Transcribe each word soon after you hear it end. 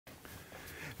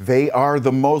They are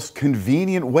the most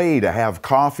convenient way to have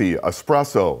coffee,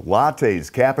 espresso,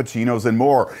 lattes, cappuccinos, and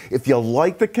more. If you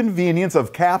like the convenience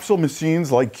of capsule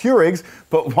machines like Keurig's,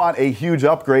 but want a huge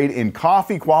upgrade in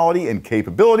coffee quality and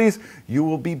capabilities, you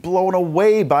will be blown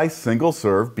away by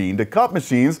single-serve bean-to-cup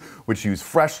machines, which use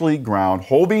freshly ground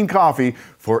whole bean coffee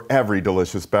for every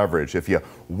delicious beverage. If you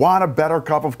want a better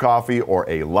cup of coffee or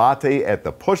a latte at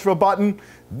the push of a button,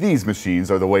 these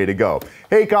machines are the way to go.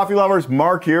 Hey coffee lovers,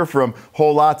 Mark here from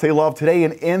Whole Latte Love. Today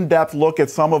an in-depth look at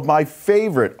some of my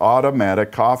favorite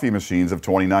automatic coffee machines of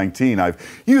 2019.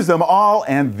 I've used them all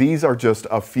and these are just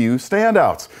a few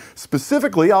standouts.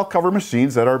 Specifically, I'll cover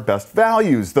machines that are best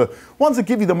values, the ones that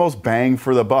give you the most bang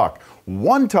for the buck.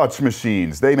 One-touch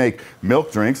machines. They make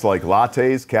milk drinks like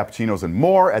lattes, cappuccinos, and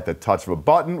more at the touch of a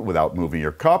button without moving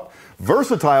your cup.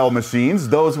 Versatile machines,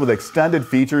 those with extended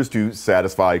features to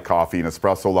satisfy coffee and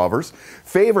espresso lovers.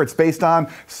 Favorites based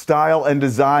on style and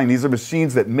design. These are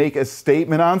machines that make a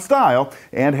statement on style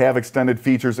and have extended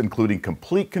features including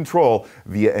complete control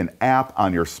via an app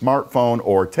on your smartphone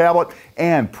or tablet,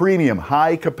 and premium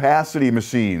high-capacity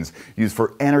machines used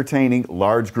for entertaining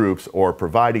large groups or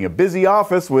providing a busy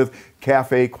office with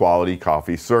cafe-quality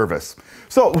coffee service.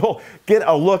 So we'll get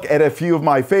a look at a few of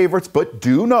my favorites, but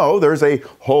do know there's a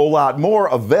whole lot more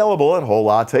available at Whole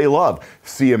Latte Love.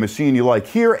 See a machine you like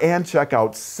here and check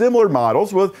out similar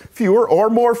models with fewer or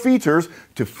more features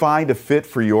to find a fit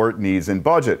for your needs and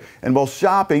budget. And while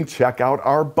shopping, check out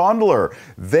our bundler.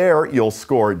 There you'll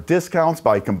score discounts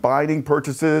by combining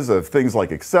purchases of things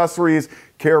like accessories,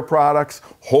 care products,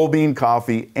 whole bean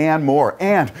coffee, and more.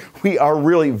 And we are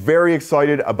really very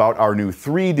excited about our new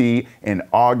 3D and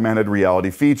augmented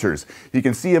reality features. You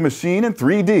can see a machine in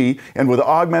 3D, and with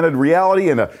augmented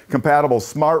reality and a compatible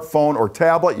smartphone or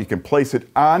tablet, you can place it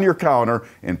on your counter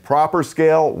in proper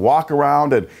scale, walk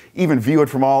around, and even view it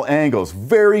from all angles.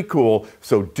 Very cool,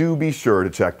 so do be sure to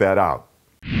check that out.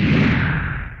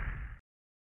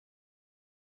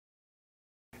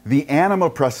 The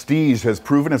Anima Prestige has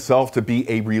proven itself to be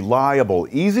a reliable,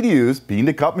 easy-to-use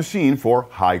bean-to-cup machine for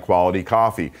high-quality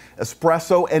coffee,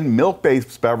 espresso, and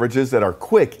milk-based beverages that are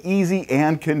quick, easy,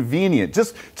 and convenient.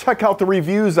 Just check out the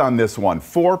reviews on this one.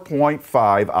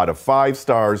 4.5 out of 5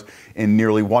 stars in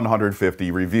nearly 150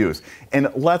 reviews.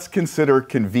 And let's consider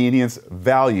convenience,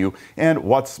 value, and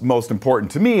what's most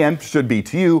important to me and should be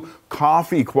to you,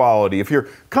 coffee quality. If you're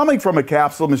coming from a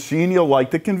capsule machine, you'll like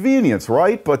the convenience,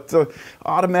 right? But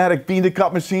automatic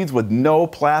bean-to-cup machines with no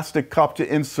plastic cup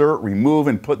to insert, remove,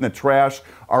 and put in the trash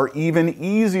are even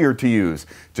easier to use.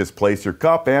 Just place your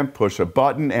cup and push a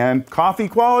button. And coffee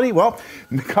quality? Well,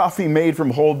 coffee made from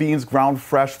whole beans ground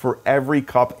fresh for every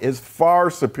cup is far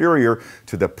superior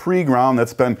to the pre-ground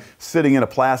that's been sitting in a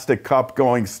plastic cup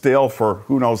going stale for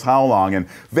who knows how long. And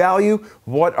value?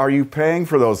 What are you paying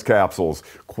for those capsules?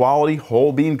 Quality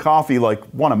whole bean coffee like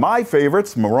one of my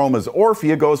favorites, Maroma's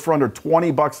Orphea, goes for under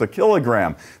 20 bucks a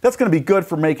kilogram. That's going to be good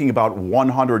for making about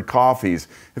 100 coffees.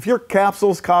 If your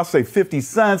capsules cost, say, 50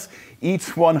 cents,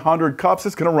 each 100 cups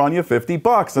is going to run you 50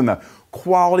 bucks, and the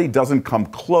quality doesn't come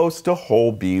close to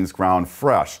whole beans ground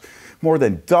fresh. More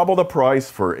than double the price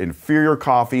for inferior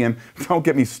coffee, and don't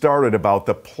get me started about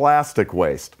the plastic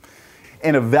waste.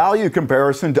 In a value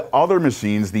comparison to other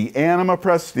machines, the Anima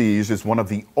Prestige is one of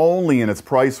the only in its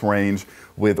price range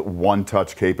with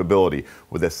one-touch capability.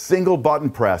 With a single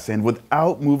button press and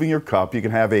without moving your cup, you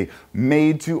can have a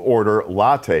made-to-order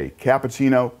latte,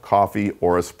 cappuccino, coffee,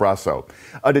 or espresso.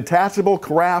 A detachable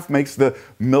carafe makes the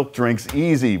milk drinks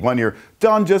easy. When you're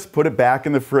done, just put it back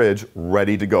in the fridge,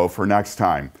 ready to go for next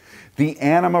time. The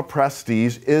Anima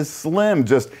Prestige is slim,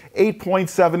 just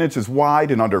 8.7 inches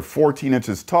wide and under 14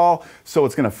 inches tall, so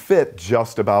it's going to fit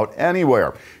just about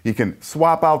anywhere. You can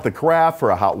swap out the carafe for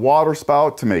a hot water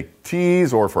spout to make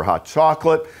teas or for hot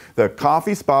chocolate. The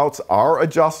coffee spouts are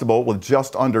adjustable with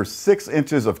just under 6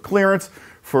 inches of clearance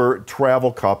for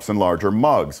travel cups and larger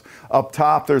mugs. Up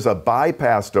top, there's a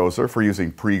bypass doser for using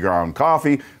pre-ground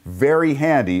coffee, very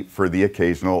handy for the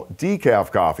occasional decaf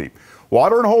coffee.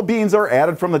 Water and whole beans are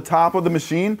added from the top of the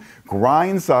machine.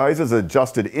 Grind size is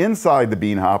adjusted inside the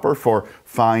bean hopper for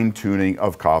fine-tuning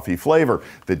of coffee flavor.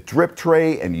 The drip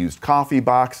tray and used coffee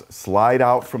box slide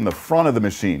out from the front of the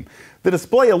machine. The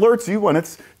display alerts you when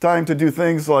it's time to do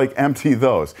things like empty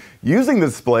those. Using the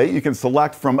display, you can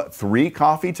select from 3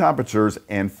 coffee temperatures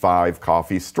and 5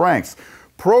 coffee strengths.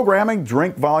 Programming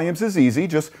drink volumes is easy.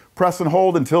 Just press and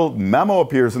hold until memo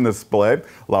appears in the display.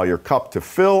 Allow your cup to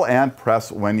fill and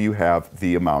press when you have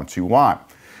the amount you want.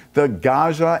 The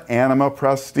Gaggia Anima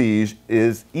Prestige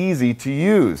is easy to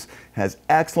use, has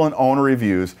excellent owner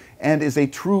reviews, and is a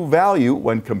true value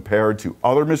when compared to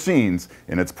other machines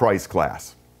in its price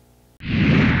class.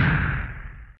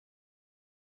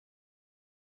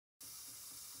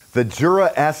 The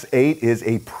Jura S8 is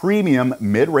a premium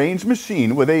mid-range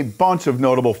machine with a bunch of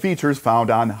notable features found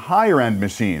on higher-end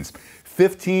machines.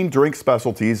 15 drink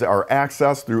specialties are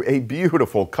accessed through a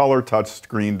beautiful color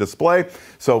touchscreen display.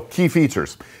 So, key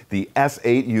features. The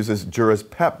S8 uses Jura's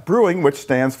PEP brewing, which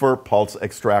stands for pulse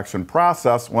extraction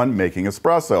process when making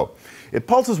espresso. It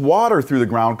pulses water through the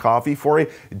ground coffee for a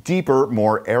deeper,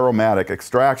 more aromatic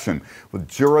extraction. With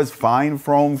Jura's fine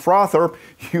foam frother,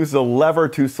 use a lever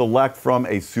to select from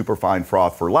a superfine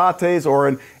froth for lattes or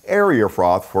an airier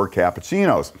froth for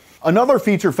cappuccinos. Another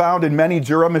feature found in many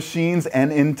Jura machines,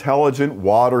 an intelligent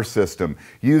water system.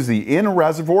 Use the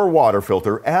in-reservoir water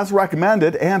filter as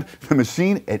recommended, and the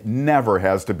machine, it never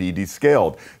has to be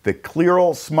descaled. The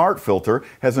Clearl Smart Filter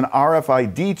has an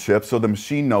RFID chip so the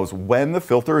machine knows when the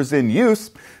filter is in use,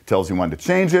 tells you when to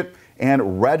change it,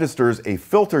 and registers a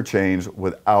filter change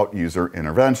without user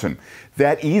intervention.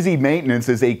 That easy maintenance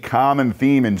is a common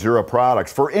theme in Jura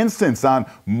products. For instance, on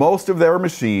most of their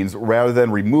machines, rather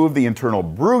than remove the internal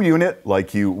brew unit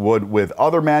like you would with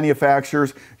other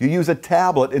manufacturers, you use a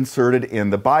tablet inserted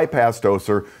in the bypass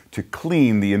doser to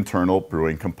clean the internal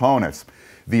brewing components.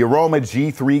 The Aroma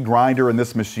G3 grinder in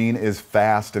this machine is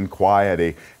fast and quiet.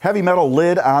 A heavy metal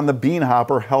lid on the bean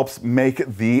hopper helps make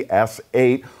the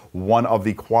S8 one of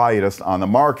the quietest on the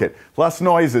market. Less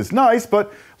noise is nice,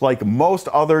 but like most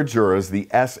other Juras, the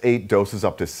S8 doses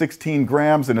up to 16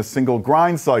 grams in a single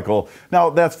grind cycle. Now,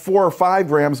 that's 4 or 5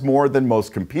 grams more than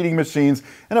most competing machines,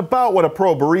 and about what a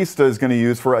pro barista is going to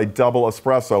use for a double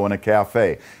espresso in a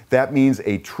cafe. That means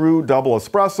a true double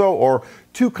espresso, or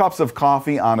 2 cups of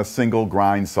coffee on a single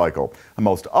grind cycle. On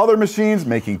most other machines,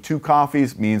 making 2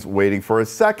 coffees means waiting for a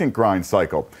second grind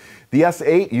cycle. The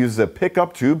S8 uses a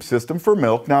pickup tube system for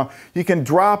milk. Now, you can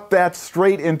drop that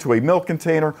straight into a milk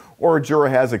container, or Jura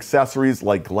has accessories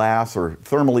like glass or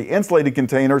thermally insulated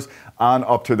containers on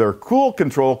up to their cool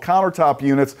control countertop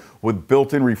units with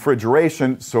built-in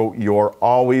refrigeration, so you're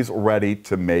always ready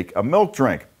to make a milk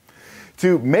drink.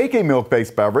 To make a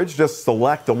milk-based beverage, just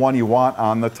select the one you want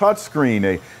on the touchscreen.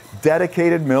 A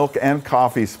dedicated milk and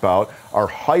coffee spout are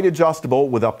height adjustable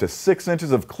with up to 6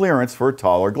 inches of clearance for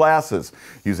taller glasses.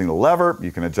 Using the lever,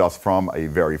 you can adjust from a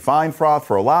very fine froth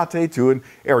for a latte to an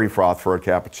airy froth for a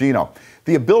cappuccino.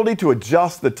 The ability to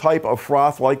adjust the type of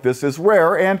froth like this is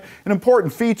rare and an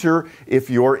important feature if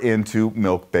you're into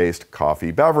milk-based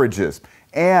coffee beverages.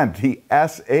 And the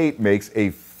S8 makes a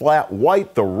flat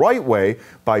white the right way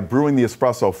by brewing the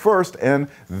espresso first and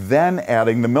then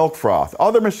adding the milk froth.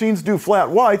 Other machines do flat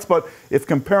whites, but if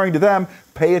comparing to them,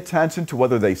 pay attention to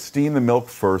whether they steam the milk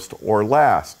first or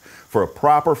last. For a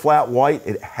proper flat white,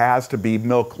 it has to be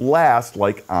milk last,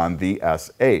 like on the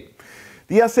S8.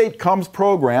 The S8 comes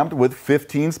programmed with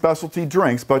 15 specialty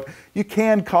drinks, but you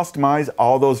can customize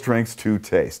all those drinks to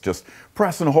taste. Just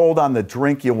press and hold on the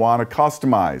drink you want to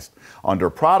customize. Under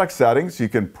product settings, you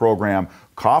can program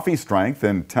coffee strength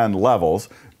in 10 levels,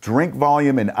 drink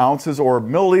volume in ounces or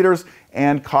milliliters,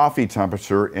 and coffee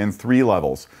temperature in 3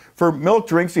 levels. For milk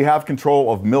drinks, you have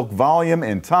control of milk volume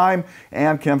and time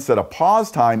and can set a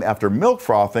pause time after milk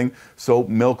frothing so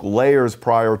milk layers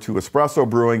prior to espresso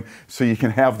brewing so you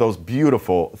can have those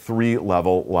beautiful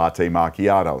 3-level latte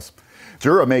macchiatos.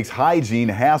 Jura makes hygiene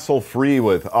hassle-free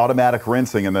with automatic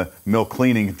rinsing in the milk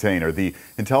cleaning container. The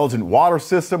intelligent water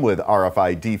system with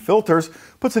RFID filters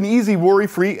puts an easy,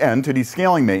 worry-free end to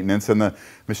descaling maintenance, and the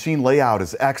machine layout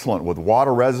is excellent with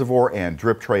water reservoir and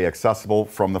drip tray accessible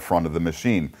from the front of the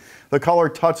machine. The color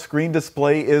touchscreen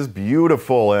display is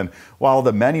beautiful, and while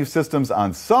the menu systems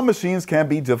on some machines can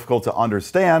be difficult to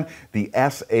understand, the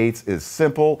S8 is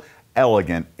simple,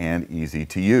 elegant, and easy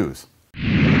to use.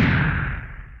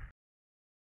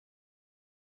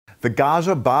 The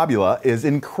Gaggia Babila is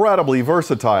incredibly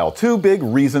versatile. 2 big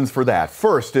reasons for that.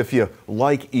 First, if you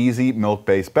like easy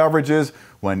milk-based beverages,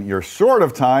 when you're short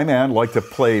of time and like to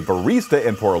play barista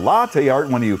and pour latte art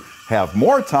when you have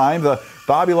more time, the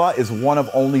Babila is one of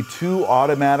only 2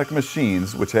 automatic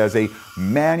machines which has a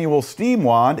manual steam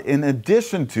wand in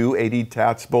addition to a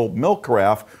detachable milk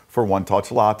carafe for one-touch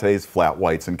lattes, flat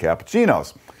whites, and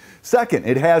cappuccinos. Second,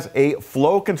 it has a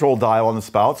flow control dial on the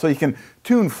spout so you can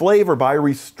tune flavor by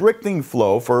restricting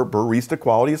flow for barista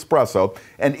quality espresso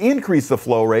and increase the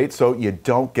flow rate so you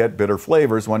don't get bitter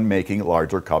flavors when making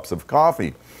larger cups of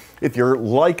coffee. If you're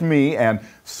like me and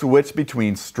switch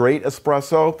between straight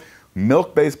espresso,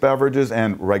 milk-based beverages,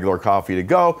 and regular coffee to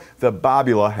go, the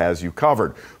Babila has you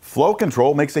covered. Flow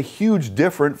control makes a huge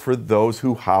difference for those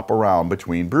who hop around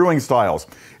between brewing styles.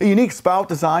 A unique spout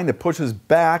design that pushes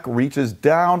back, reaches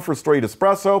down for straight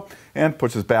espresso, and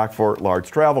pushes back for large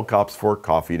travel cups for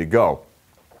coffee to go.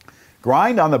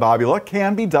 Grind on the Babila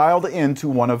can be dialed into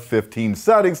one of 15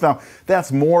 settings. Now,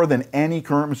 that's more than any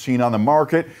current machine on the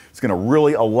market. It's going to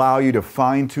really allow you to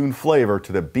fine-tune flavor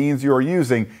to the beans you are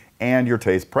using and your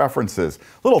taste preferences.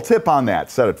 Little tip on that: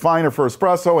 set it finer for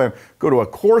espresso and go to a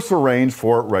coarser range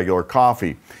for regular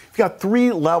coffee. You've got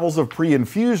 3 levels of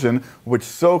pre-infusion, which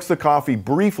soaks the coffee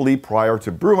briefly prior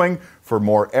to brewing for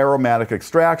more aromatic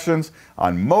extractions.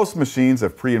 On most machines,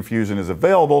 if pre-infusion is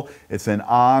available, it's an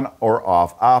on or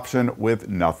off option with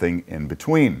nothing in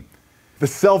between. The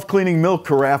self-cleaning milk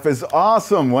carafe is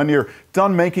awesome. When you're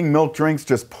done making milk drinks,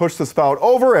 just push the spout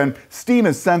over and steam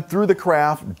is sent through the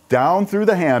carafe down through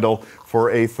the handle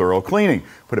for a thorough cleaning.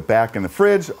 Put it back in the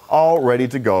fridge, all ready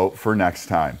to go for next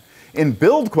time. In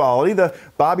build quality, the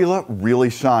Babila really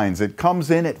shines. It comes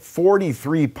in at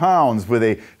 43 pounds with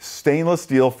a stainless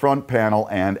steel front panel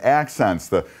and accents.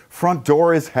 The front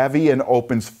door is heavy and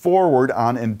opens forward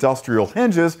on industrial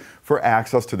hinges for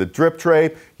access to the drip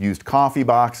tray, used coffee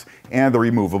box, and the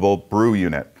removable brew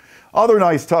unit. Other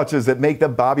nice touches that make the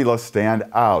Babila stand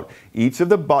out: each of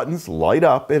the buttons light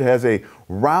up. It has a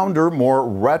rounder, more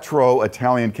retro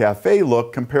Italian cafe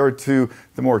look compared to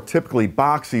the more typically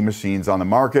boxy machines on the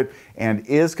market, and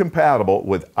is compatible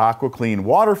with AquaClean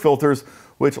water filters,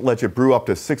 which let you brew up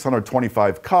to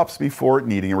 625 cups before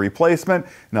needing a replacement,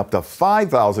 and up to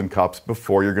 5,000 cups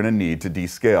before you're going to need to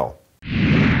descale.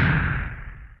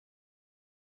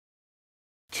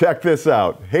 Check this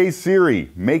out. Hey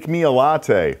Siri, make me a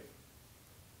latte.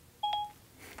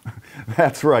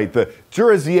 That's right, the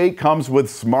Jura Z8 comes with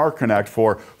Smart Connect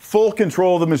for full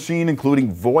control of the machine,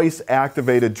 including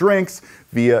voice-activated drinks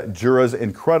via Jura's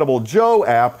incredible Joe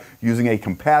app using a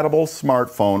compatible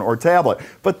smartphone or tablet.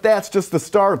 But that's just the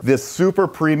start. This super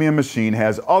premium machine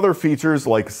has other features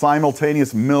like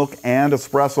simultaneous milk and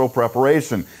espresso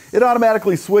preparation. It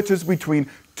automatically switches between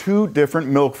 2 different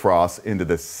milk froths into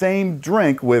the same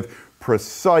drink with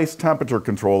precise temperature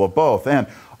control of both, and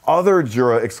other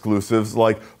Jura exclusives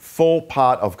like full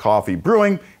pot of coffee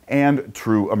brewing and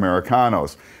true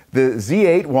Americanos. The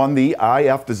Z8 won the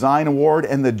IF Design Award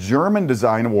and the German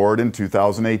Design Award in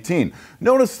 2018.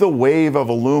 Notice the wave of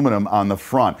aluminum on the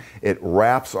front. It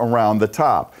wraps around the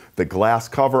top. The glass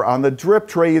cover on the drip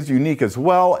tray is unique, as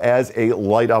well as a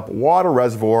light-up water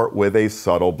reservoir with a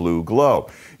subtle blue glow.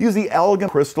 Use the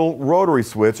elegant crystal rotary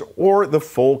switch or the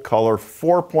full-color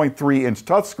 4.3-inch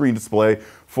touchscreen display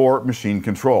for machine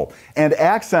control. And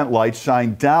accent lights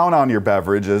shine down on your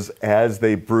beverages as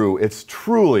they brew. It's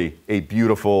truly a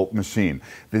beautiful machine.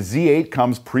 The Z8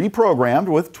 comes pre-programmed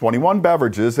with 21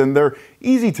 beverages, and they're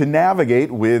easy to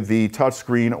navigate with the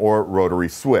touchscreen or rotary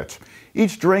switch.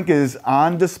 Each drink is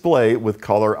on display with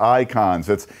color icons.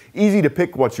 It's easy to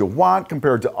pick what you want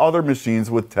compared to other machines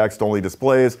with text-only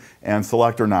displays and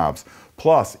selector knobs.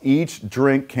 Plus, each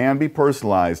drink can be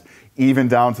personalized, even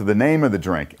down to the name of the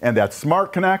drink. And that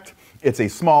Smart Connect, it's a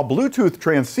small Bluetooth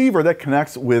transceiver that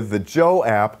connects with the Joe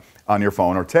app on your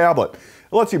phone or tablet.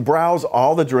 It lets you browse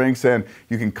all the drinks, and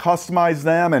you can customize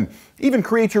them and even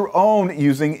create your own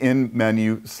using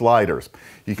in-menu sliders.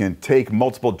 You can take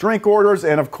multiple drink orders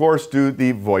and, of course, do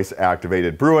the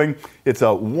voice-activated brewing. It's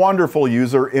a wonderful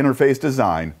user interface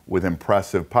design with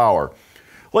impressive power.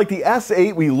 Like the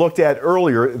S8 we looked at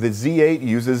earlier, the Z8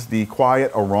 uses the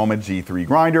Quiet Aroma G3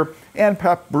 grinder and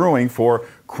pep brewing for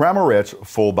crema-rich,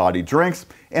 full-body drinks,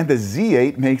 and the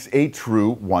Z8 makes a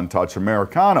true one-touch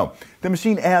Americano. The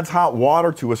machine adds hot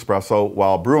water to espresso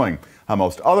while brewing. On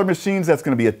most other machines, that's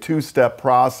going to be a 2-step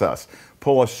process.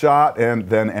 Pull a shot and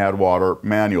then add water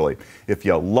manually. If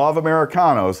you love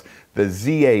Americanos, the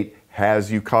Z8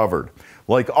 has you covered.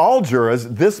 Like all Juras,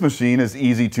 this machine is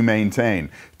easy to maintain.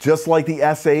 Just like the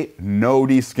S8, no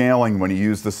descaling when you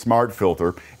use the smart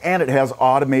filter, and it has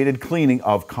automated cleaning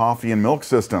of coffee and milk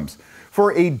systems.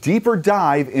 For a deeper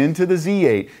dive into the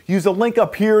Z8, use the link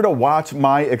up here to watch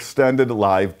my extended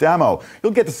live demo.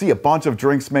 You'll get to see a bunch of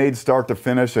drinks made start to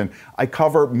finish, and I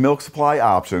cover milk supply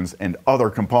options and other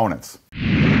components.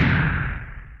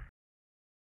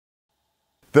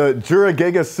 The Jura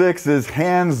Giga 6 is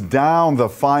hands down the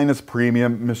finest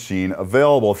premium machine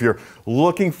available. If you're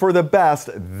looking for the best,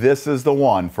 this is the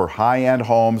one for high-end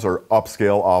homes or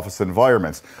upscale office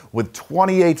environments. With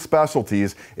 28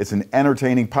 specialties, it's an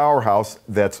entertaining powerhouse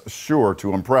that's sure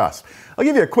to impress. I'll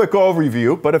give you a quick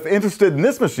overview, but if interested in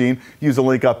this machine, use the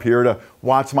link up here to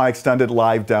watch my extended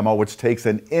live demo, which takes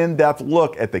an in-depth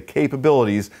look at the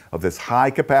capabilities of this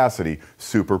high-capacity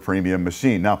super premium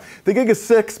machine. Now, the Giga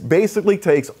 6 basically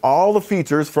takes takes all the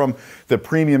features from the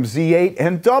premium Z8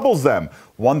 and doubles them.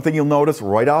 One thing you'll notice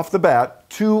right off the bat,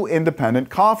 2 independent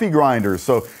coffee grinders,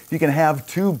 so you can have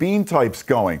 2 bean types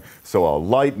going. So a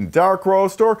light and dark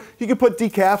roast, or you can put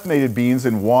decaffeinated beans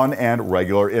in one and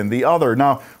regular in the other.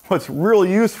 Now, what's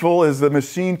really useful is the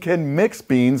machine can mix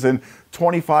beans in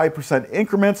 25%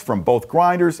 increments from both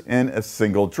grinders in a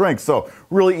single drink. So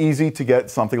really easy to get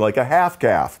something like a half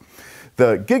calf.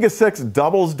 The Giga 6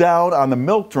 doubles down on the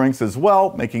milk drinks as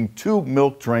well, making 2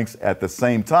 milk drinks at the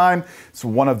same time. It's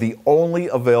one of the only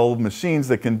available machines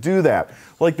that can do that.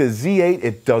 Like the Z8,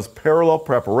 it does parallel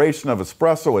preparation of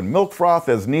espresso and milk froth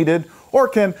as needed, or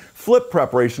can flip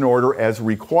preparation order as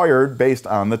required based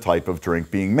on the type of drink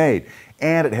being made.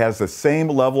 And it has the same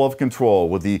level of control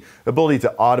with the ability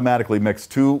to automatically mix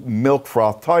 2 milk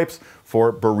froth types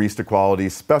for barista quality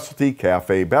specialty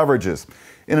cafe beverages.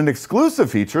 In an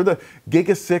exclusive feature, the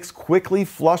Giga 6 quickly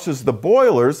flushes the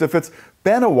boilers if it's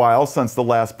been a while since the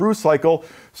last brew cycle,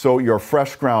 so your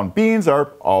fresh ground beans are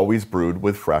always brewed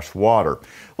with fresh water.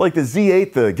 Like the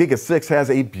Z8, the Giga 6 has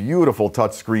a beautiful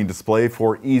touchscreen display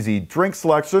for easy drink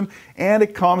selection, and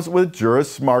it comes with Jura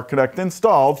Smart Connect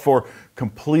installed for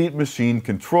complete machine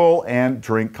control and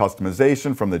drink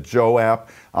customization from the Joe app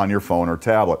on your phone or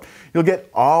tablet. You'll get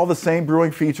all the same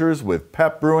brewing features with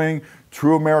pep brewing,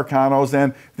 true Americanos,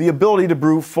 and the ability to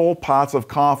brew full pots of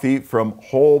coffee from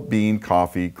whole bean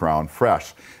coffee ground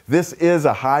fresh. This is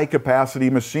a high capacity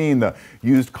machine. The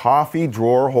used coffee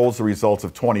drawer holds the results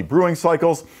of 20 brewing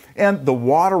cycles, and the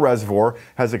water reservoir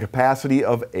has a capacity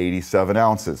of 87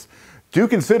 ounces. Do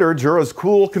consider Jura's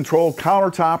Cool Control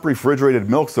countertop refrigerated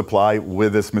milk supply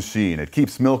with this machine. It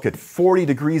keeps milk at 40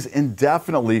 degrees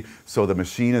indefinitely, so the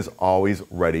machine is always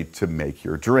ready to make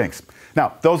your drinks.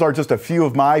 Now, those are just a few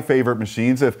of my favorite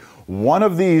machines. If one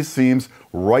of these seems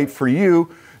right for you,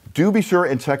 do be sure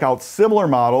and check out similar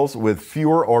models with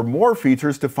fewer or more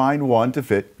features to find one to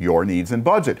fit your needs and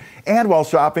budget. And while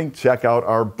shopping, check out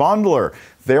our bundler.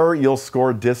 There you'll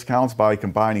score discounts by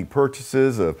combining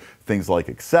purchases of things like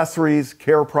accessories,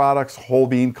 care products, whole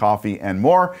bean coffee, and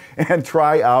more, and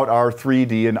try out our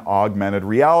 3D and augmented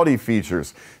reality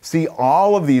features. See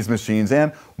all of these machines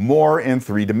and more in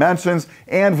 3 dimensions,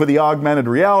 and with the augmented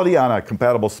reality on a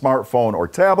compatible smartphone or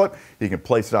tablet, you can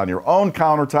place it on your own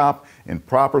countertop in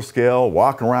proper scale,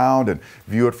 walk around and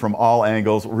view it from all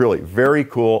angles. Really very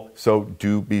cool, so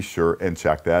do be sure and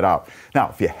check that out. Now,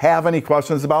 if you have any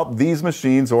questions about these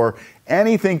machines or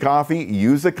anything coffee,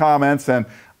 use the comments and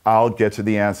I'll get you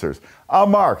the answers. I'm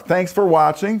Mark. Thanks for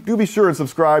watching. Do be sure and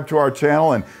subscribe to our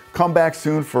channel and come back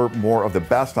soon for more of the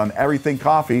best on everything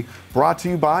coffee, brought to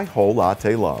you by Whole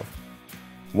Latte Love.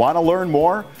 Want to learn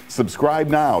more? Subscribe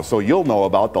now so you'll know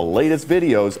about the latest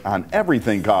videos on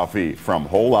everything coffee from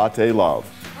Whole Latte Love.